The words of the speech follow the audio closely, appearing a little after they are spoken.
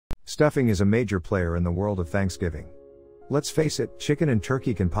Stuffing is a major player in the world of Thanksgiving. Let's face it, chicken and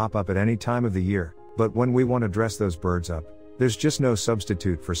turkey can pop up at any time of the year, but when we want to dress those birds up, there's just no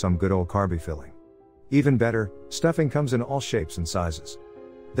substitute for some good old carby filling. Even better, stuffing comes in all shapes and sizes.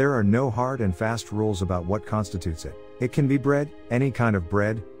 There are no hard and fast rules about what constitutes it. It can be bread, any kind of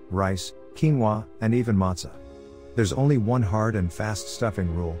bread, rice, quinoa, and even matzah. There's only one hard and fast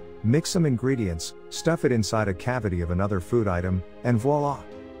stuffing rule: mix some ingredients, stuff it inside a cavity of another food item, and voila!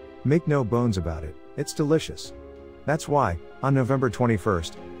 Make no bones about it, it's delicious. That's why, on November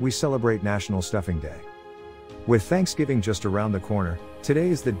 21st, we celebrate National Stuffing Day. With Thanksgiving just around the corner, today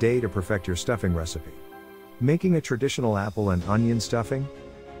is the day to perfect your stuffing recipe. Making a traditional apple and onion stuffing?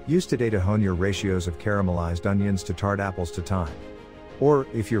 Use today to hone your ratios of caramelized onions to tart apples to thyme. Or,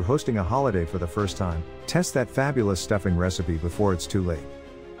 if you're hosting a holiday for the first time, test that fabulous stuffing recipe before it's too late.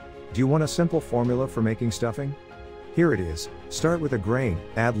 Do you want a simple formula for making stuffing? Here it is. Start with a grain,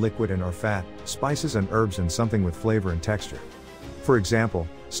 add liquid and/or fat, spices and herbs, and something with flavor and texture. For example,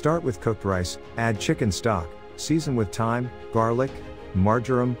 start with cooked rice, add chicken stock, season with thyme, garlic,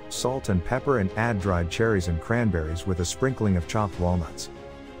 marjoram, salt and pepper, and add dried cherries and cranberries with a sprinkling of chopped walnuts.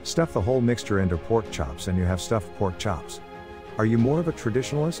 Stuff the whole mixture into pork chops and you have stuffed pork chops. Are you more of a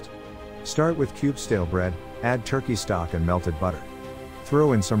traditionalist? Start with cubed stale bread, add turkey stock and melted butter.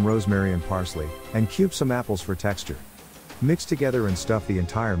 Throw in some rosemary and parsley, and cube some apples for texture. Mix together and stuff the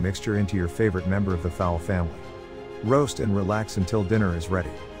entire mixture into your favorite member of the fowl family. Roast and relax until dinner is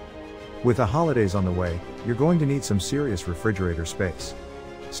ready. With the holidays on the way, you're going to need some serious refrigerator space.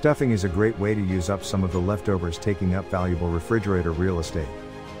 Stuffing is a great way to use up some of the leftovers, taking up valuable refrigerator real estate.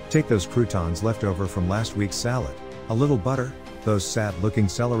 Take those croutons left over from last week's salad, a little butter, those sad-looking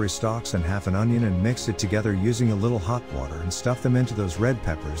celery stalks, and half an onion, and mix it together using a little hot water and stuff them into those red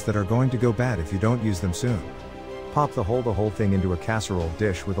peppers that are going to go bad if you don't use them soon. Pop the whole thing into a casserole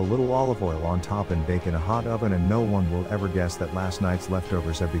dish with a little olive oil on top and bake in a hot oven, and no one will ever guess that last night's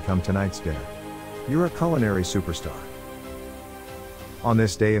leftovers have become tonight's dinner. You're a culinary superstar. On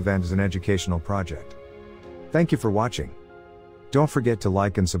This Day event is an educational project. Thank you for watching. Don't forget to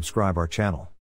like and subscribe our channel.